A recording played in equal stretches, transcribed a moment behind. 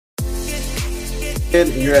And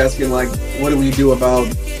you're asking, like, what do we do about...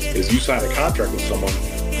 Is you sign a contract with someone.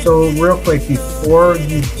 So real quick, before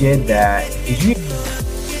you did that, did you...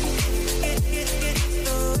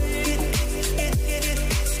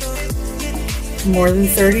 More than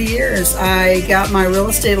 30 years. I got my real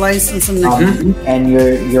estate license in the... And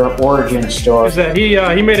your origin story. Is that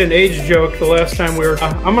he made an age joke the last time we were...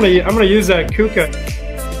 I'm gonna use that kuka.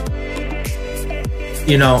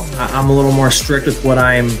 You know, I'm a little more strict with what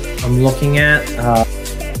I'm looking at.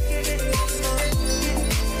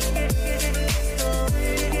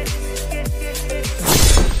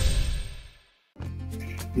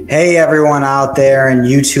 Hey everyone out there in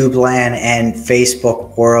YouTube land and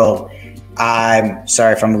Facebook world. I'm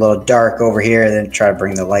sorry if I'm a little dark over here, then try to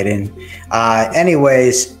bring the light in.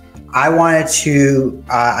 Anyways, I wanted to,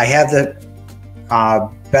 I have the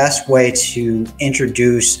best way to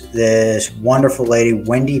introduce this wonderful lady,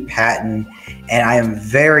 Wendy Patton, and I am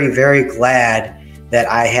very, very glad that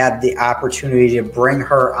I had the opportunity to bring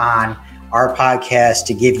her on our podcast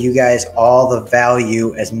to give you guys all the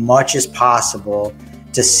value as much as possible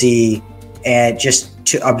to see and just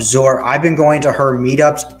to absorb. I've been going to her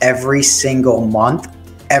meetups every single month,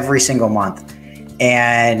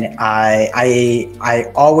 and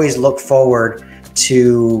I always look forward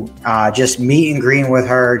to just meet and greeting with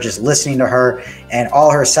her, just listening to her and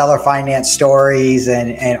all her seller finance stories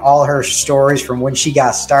and all her stories from when she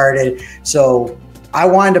got started. So I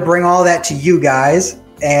wanted to bring all that to you guys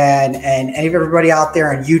and everybody out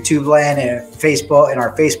there in YouTube land and Facebook, in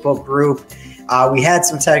our Facebook group. We had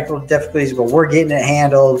some technical difficulties, but we're getting it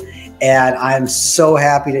handled. And I'm so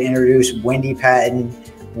happy to introduce Wendy Patton.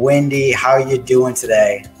 Wendy, how are you doing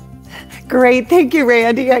today? Great. Thank you,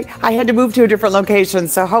 Randy. I had to move to a different location,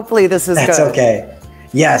 so hopefully this is good. That's okay.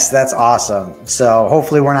 Yes, that's awesome. So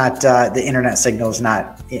hopefully we're not, the internet signal is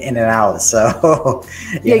not in and out. So,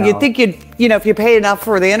 you'd think if you pay enough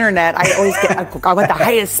for the internet, I always I want the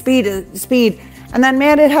highest speed. And then,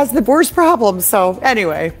 man, it has the worst problems. So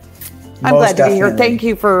anyway, I'm glad to be here. Thank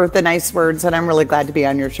you for the nice words, and I'm really glad to be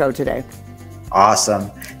on your show today. Awesome.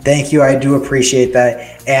 Thank you. I do appreciate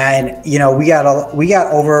that. And, we got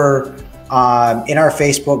over, in our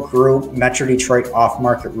Facebook group, Metro Detroit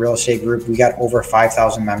Off-Market Real Estate Group, we got over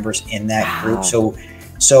 5,000 members in that group.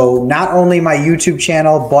 So not only my YouTube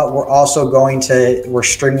channel, but we're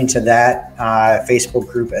streaming to that Facebook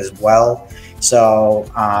group as well. So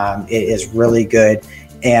it is really good.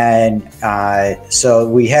 And so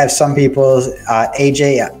we have some people,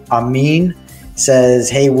 AJ Amin says,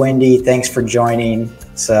 hey, Wendy, thanks for joining.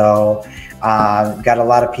 So got a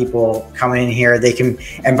lot of people coming in here.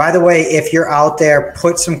 And by the way, if you're out there,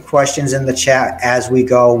 put some questions in the chat as we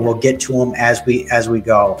go. We'll get to them as we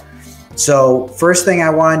go. So first thing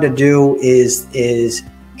I wanted to do is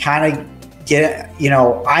kind of get,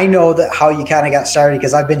 I know that how you kind of got started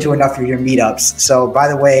because I've been to enough of your meetups. So by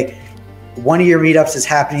the way, one of your meetups is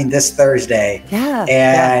happening this Thursday. Yeah.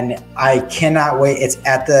 And I cannot wait. It's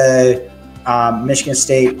at the Michigan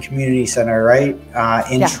State Community Center, right?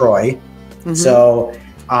 In Troy. Mm-hmm. So,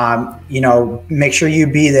 make sure you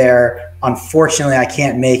be there. Unfortunately, I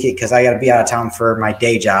can't make it because I got to be out of town for my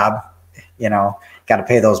day job. Got to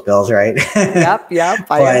pay those bills, right? Yep.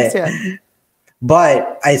 I understand.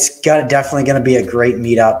 But it's definitely going to be a great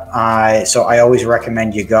meetup. So I always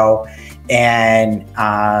recommend you go. And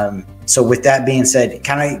so with that being said,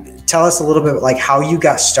 kind of tell us a little bit like how you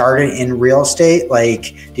got started in real estate.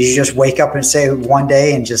 Like, did you just wake up and say one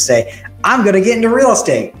day and just say, I'm going to get into real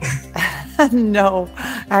estate? No,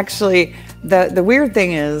 actually, the weird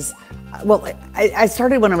thing is, I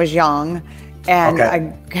started when I was young, and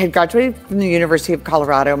I had graduated from the University of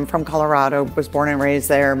Colorado. I'm from Colorado, was born and raised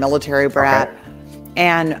there, military brat.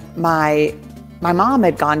 And my mom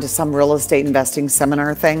had gone to some real estate investing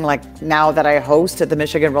seminar thing, like now that I host at the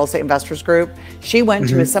Michigan Real Estate Investors Group. She went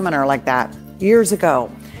to a seminar like that years ago.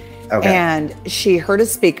 And she heard a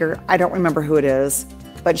speaker, I don't remember who it is,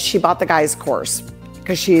 but she bought the guy's course.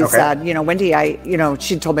 Because she said, Wendy,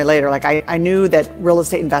 she told me later, like, I knew that real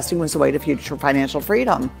estate investing was the way to future financial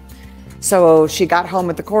freedom. So she got home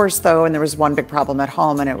with the course, though, and there was one big problem at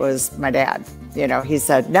home, and it was my dad. He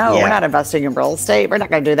said, no, we're not investing in real estate. We're not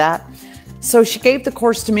going to do that. So she gave the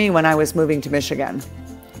course to me when I was moving to Michigan.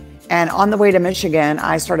 And on the way to Michigan,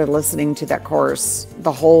 I started listening to that course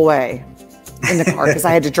the whole way in the car because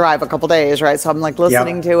I had to drive a couple days, right? So I'm like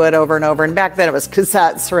listening to it over and over. And back then it was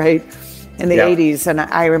cassettes, right? In the 80s. And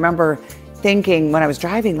I remember thinking when I was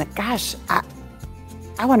driving, like, gosh,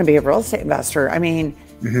 I want to be a real estate investor. I mean,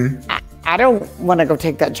 I don't want to go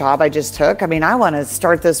take that job I just took. I mean, I want to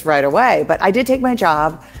start this right away. But I did take my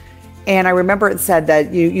job And I remember it said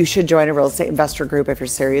that you should join a real estate investor group if you're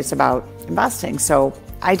serious about investing. So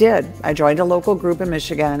I did. I joined a local group in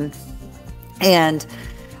Michigan and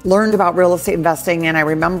learned about real estate investing. And I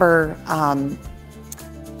remember,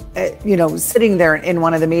 sitting there in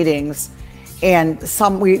one of the meetings, and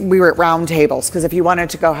we were at round tables, because if you wanted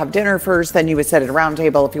to go have dinner first, then you would sit at a round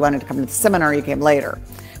table. If you wanted to come to the seminar, you came later.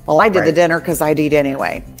 Well, I did the dinner because I'd eat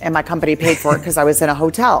anyway, and my company paid for it because I was in a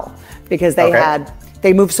hotel, because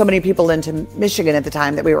they moved so many people into Michigan at the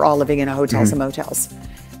time that we were all living in hotels and motels.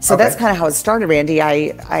 So that's kind of how it started, Randy.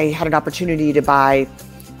 I had an opportunity to buy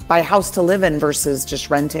a house to live in versus just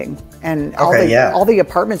renting, and all the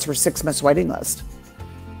apartments were 6 months waiting list.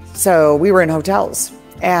 So we were in hotels,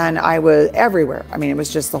 and I was everywhere. I mean, it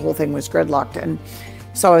was just, the whole thing was gridlocked. And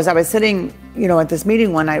so as I was sitting, at this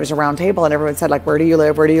meeting one night, it was a round table, and everyone said, like, where do you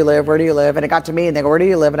live? Where do you live? Where do you live? And it got to me, and they go, where do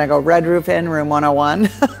you live? And I go, Red Roof Inn, room 101.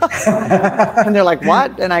 And they're like,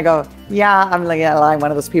 what? And I go, yeah, I'm like, yeah, I'm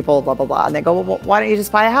one of those people, blah, blah, blah. And they go, well, why don't you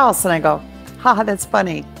just buy a house? And I go, that's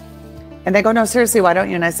funny. And they go, no, seriously, why don't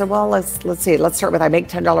you? And I said, well, let's see. Let's start with, I make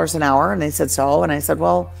 $10 an hour. And they said, so? And I said,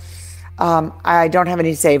 well, I don't have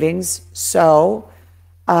any savings. So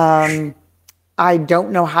I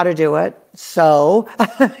don't know how to do it. So,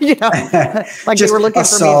 like just they were looking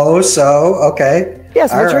for me. Okay.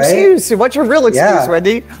 Yes. What's your excuse? What's your real excuse,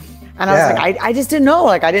 Wendy? And I was like, I just didn't know.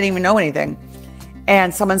 Like, I didn't even know anything.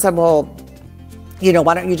 And someone said, well,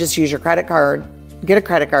 why don't you just use your credit card, get a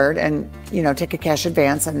credit card, and, take a cash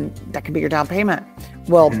advance, and that could be your down payment.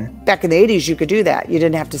 Well, back in the 80s, you could do that. You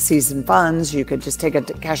didn't have to season funds. You could just take a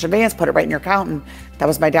cash advance, put it right in your account, and that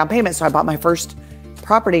was my down payment. So I bought my first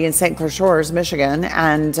property in St. Clair Shores, Michigan.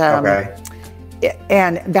 And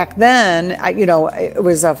and back then, it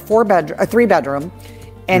was a 3-bedroom,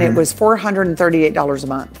 and it was $438 a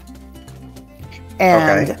month.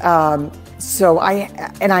 And so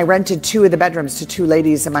I rented 2 of the bedrooms to 2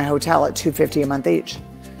 ladies in my hotel at $250 a month each.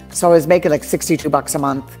 So I was making like $62 a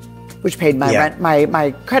month, which paid my rent,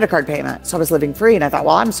 my credit card payment. So I was living free, and I thought,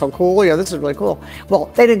 well, I'm so cool. This is really cool.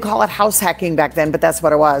 Well, they didn't call it house hacking back then, but that's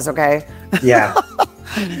what it was. Okay. Yeah.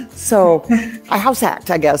 So I house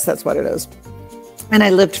hacked, I guess that's what it is. And I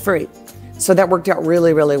lived free. So that worked out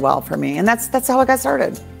really, really well for me. And that's how I got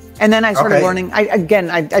started. And then I started learning, I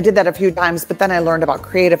did that a few times, but then I learned about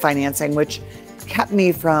creative financing, which kept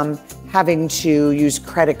me from having to use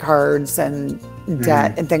credit cards and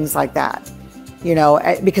debt and things like that,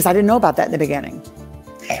 because I didn't know about that in the beginning.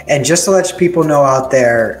 And just to let people know out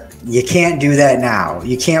there, you can't do that now.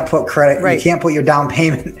 You can't put credit, you can't put your down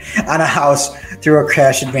payment on a house through a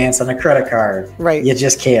cash advance on a credit card. Right. You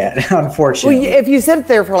just can't, unfortunately. Well, if you sit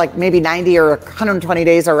there for like maybe 90 or 120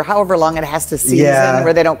 days or however long it has to season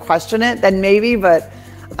where they don't question it, then maybe, but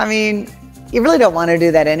I mean, you really don't want to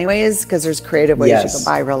do that anyways, because there's creative ways you can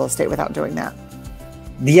buy real estate without doing that.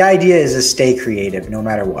 The idea is to stay creative no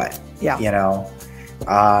matter what. Yeah.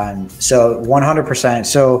 So 100%.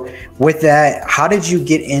 So with that, how did you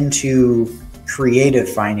get into creative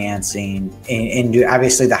financing and do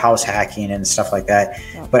obviously the house hacking and stuff like that?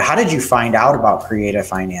 Yeah. But how did you find out about creative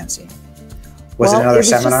financing? Was it another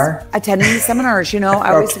seminar? Attending the seminars, I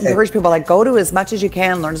always encourage people, like, go to as much as you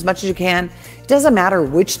can, learn as much as you can. It doesn't matter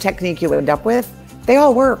which technique you end up with. They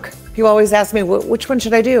all work. People always ask me, which one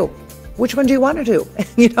should I do? Which one do you want to do?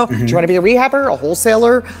 Do you want to be a rehabber, a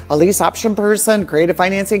wholesaler, a lease option person, creative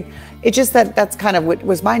financing? It's just that's kind of what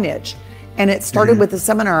was my niche. And it started with a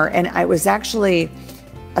seminar, and it was actually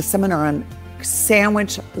a seminar on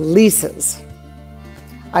sandwich leases.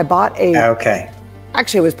 I bought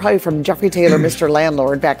actually it was probably from Jeffrey Taylor, Mr.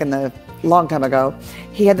 Landlord, back in the long time ago.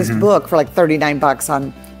 He had this book for like $39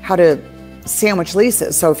 on how to sandwich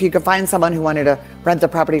leases. So if you could find someone who wanted to rent the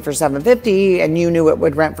property for $750 and you knew it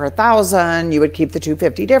would rent for $1,000, you would keep the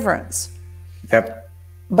 $250 difference. Yep.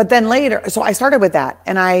 But then later, so I started with that,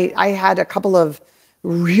 and I had a couple of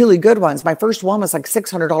really good ones. My first one was like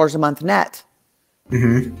 $600 a month net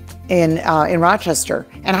in Rochester,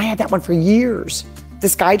 and I had that one for years.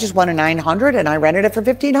 This guy just won a $900, and I rented it for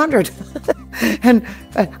 $1,500, and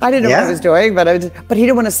I didn't know what I was doing, but he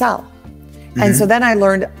didn't want to sell. And so then I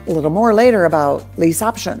learned a little more later about lease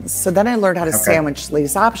options. So then I learned how to sandwich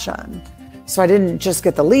lease option. So I didn't just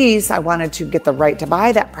get the lease, I wanted to get the right to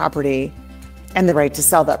buy that property and the right to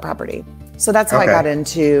sell that property. So that's how I got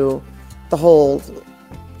into the whole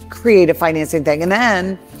creative financing thing. And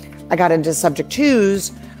then I got into subject twos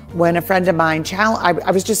when a friend of mine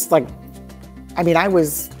I was just like, I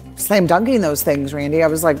was slam dunking those things, Randy. I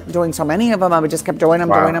was like doing so many of them. I just kept doing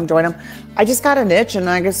them. I just got a niche, and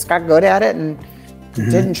I just got good at it, and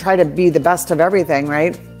didn't try to be the best of everything,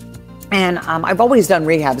 right? And I've always done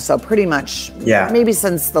rehabs, so pretty much, maybe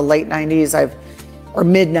since the late 90s, or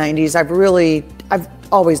mid 90s, I've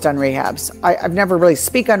always done rehabs. I've never really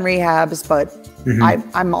speak on rehabs, but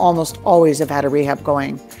I'm almost always have had a rehab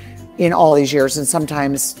going in all these years, and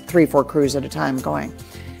sometimes 3-4 crews at a time going.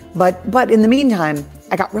 But in the meantime,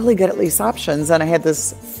 I got really good at lease options, and I had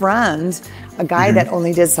this friend, a guy that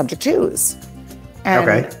only did subject twos.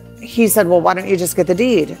 And he said, well, why don't you just get the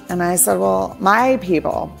deed? And I said, well, my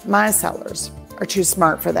people, my sellers are too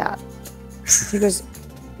smart for that. He goes,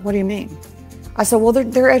 what do you mean? I said, well,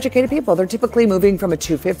 they're educated people. They're typically moving from a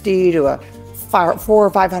 $250,000 to a $400,000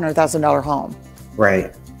 or $500,000 home.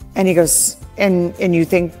 Right. And he goes, and you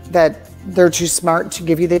think that they're too smart to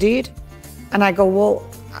give you the deed? And I go, well,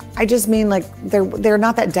 I just mean like they're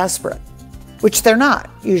not that desperate, which they're not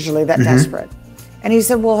usually that desperate. And he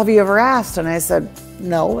said, well, have you ever asked? And I said,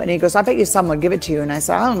 no. And he goes, I bet you someone would give it to you. And I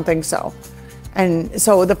said, I don't think so. And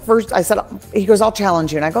so he goes, I'll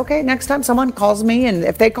challenge you. And I go, okay, next time someone calls me, and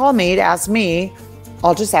if they call me to ask me,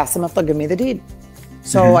 I'll just ask them if they'll give me the deed.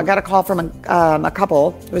 So I got a call from a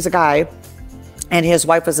couple. It was a guy, and his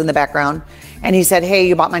wife was in the background. And he said, hey,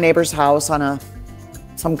 you bought my neighbor's house on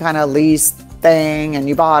some kind of lease thing, and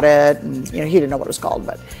you bought it. And he didn't know what it was called,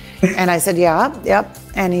 but. And I said, yeah, yep.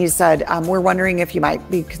 And he said, we're wondering if we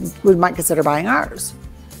might consider buying ours.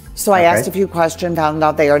 So I asked a few questions, found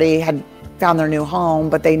out they already had found their new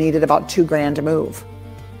home, but they needed about $2,000 to move.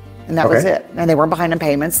 And that was it. And they weren't behind in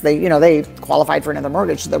payments. They qualified for another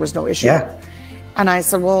mortgage, so there was no issue. Yeah. And I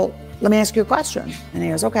said, well, let me ask you a question. And he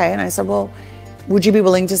goes, okay. And I said, well, would you be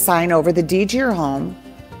willing to sign over the deed to your home,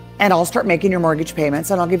 and I'll start making your mortgage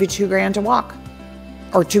payments, and I'll give you $2,000 to walk?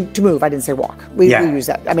 Or to move. I didn't say walk. We use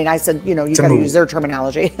that. I mean, I said, you got to use their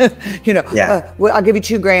terminology. Well, I'll give you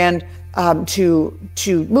 $2,000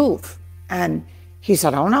 to move. And he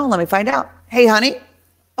said, oh no, let me find out. Hey, honey,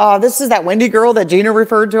 this is that Wendy girl that Gina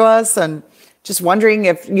referred to us, and just wondering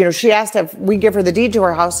if, she asked if we give her the deed to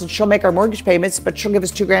her house, and she'll make our mortgage payments, but she'll give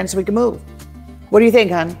us $2,000 so we can move. What do you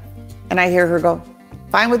think, hon? And I hear her go,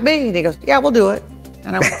 fine with me. And he goes, yeah, we'll do it.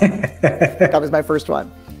 And I went, that was my first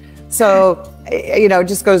one. So, it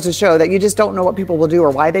just goes to show that you just don't know what people will do or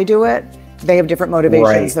why they do it. They have different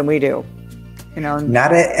motivations than we do. And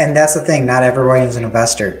that's the thing. Not everyone is an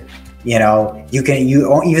investor. Even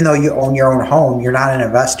though you own your own home, you're not an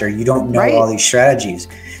investor. You don't know all these strategies.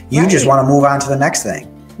 You just want to move on to the next thing.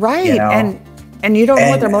 Right. And you don't know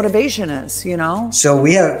what their motivation is, So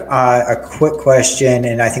we have a quick question,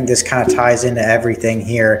 and I think this kind of ties into everything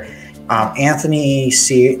here. Anthony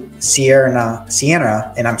Sienna,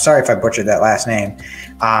 and I'm sorry if I butchered that last name,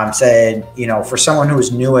 said, for someone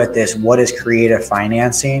who's new at this, what is creative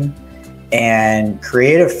financing? And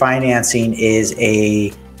creative financing is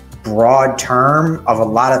a broad term of a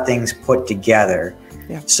lot of things put together.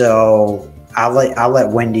 Yeah. So I'll let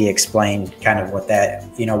Wendy explain kind of what that,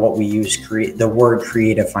 what we use the word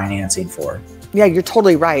creative financing for. Yeah, you're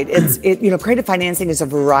totally right. Creative financing is a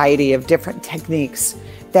variety of different techniques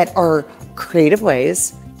that are creative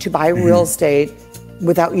ways to buy real estate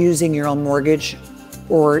without using your own mortgage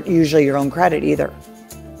or usually your own credit either.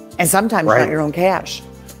 And sometimes not your own cash.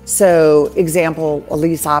 So example, a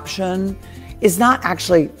lease option is not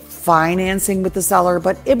actually financing with the seller,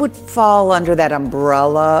 but it would fall under that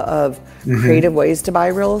umbrella of creative ways to buy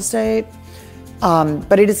real estate.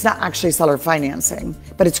 But it is not actually seller financing,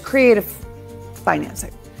 but it's creative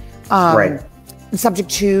financing. Subject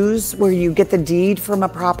twos, where you get the deed from a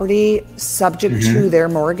property subject to their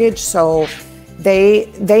mortgage. So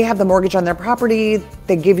they have the mortgage on their property,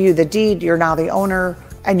 they give you the deed, you're now the owner,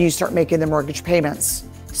 and you start making the mortgage payments.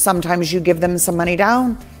 Sometimes you give them some money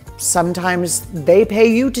down, sometimes they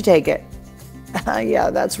pay you to take it. Yeah,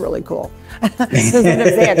 that's really cool.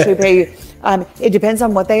 Sometimes they actually pay you. It depends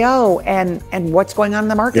on what they owe and what's going on in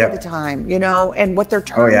the market at the time, and what their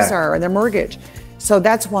terms are and their mortgage. So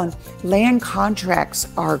that's one. Land contracts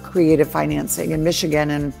are creative financing in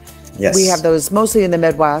Michigan, and we have those mostly in the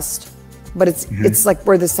Midwest, but it's like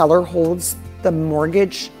where the seller holds the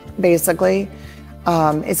mortgage, basically.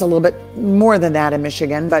 It's a little bit more than that in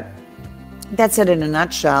Michigan, but that's it in a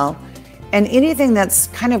nutshell. And anything that's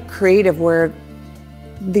kind of creative where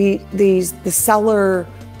the seller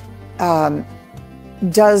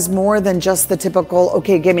does more than just the typical,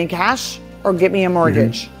 okay, give me cash or give me a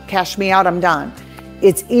mortgage. Cash me out, I'm done.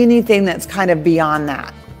 It's anything that's kind of beyond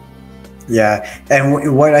that. Yeah.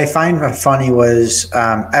 And what I find funny was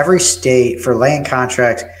every state for land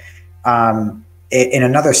contracts, in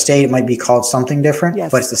another state, it might be called something different,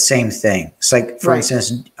 but it's the same thing. It's like, for instance,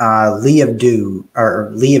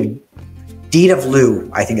 deed of lieu,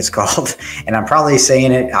 I think it's called. And I'm probably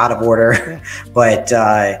saying it out of order, but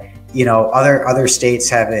other states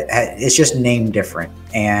have it. It's just named different,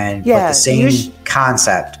 but the same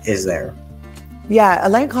concept is there. Yeah, a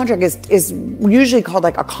land contract is usually called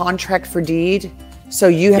like a contract for deed. So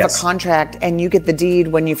you have a contract and you get the deed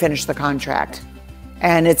when you finish the contract.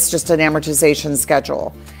 And it's just an amortization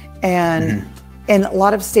schedule. And in a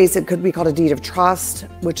lot of states, it could be called a deed of trust,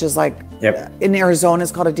 which is like, in Arizona,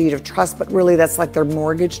 it's called a deed of trust, but really that's like their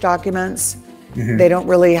mortgage documents. They don't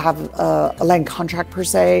really have a land contract per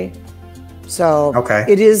se. So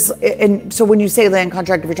it is, and so when you say land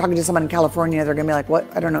contract, if you're talking to someone in California, they're gonna be like, what?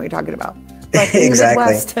 I don't know what you're talking about. But in the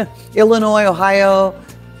Midwest, Illinois, Ohio,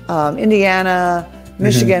 Indiana,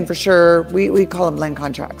 Michigan for sure, we call them land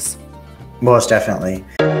contracts. Most definitely.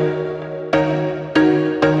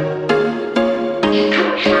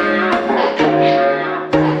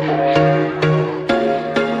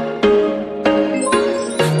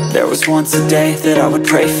 There was once a day that I would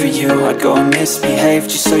pray for you. I'd go and misbehave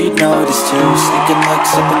just so you'd notice too. Sneaking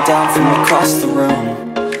looks up and down from across the room.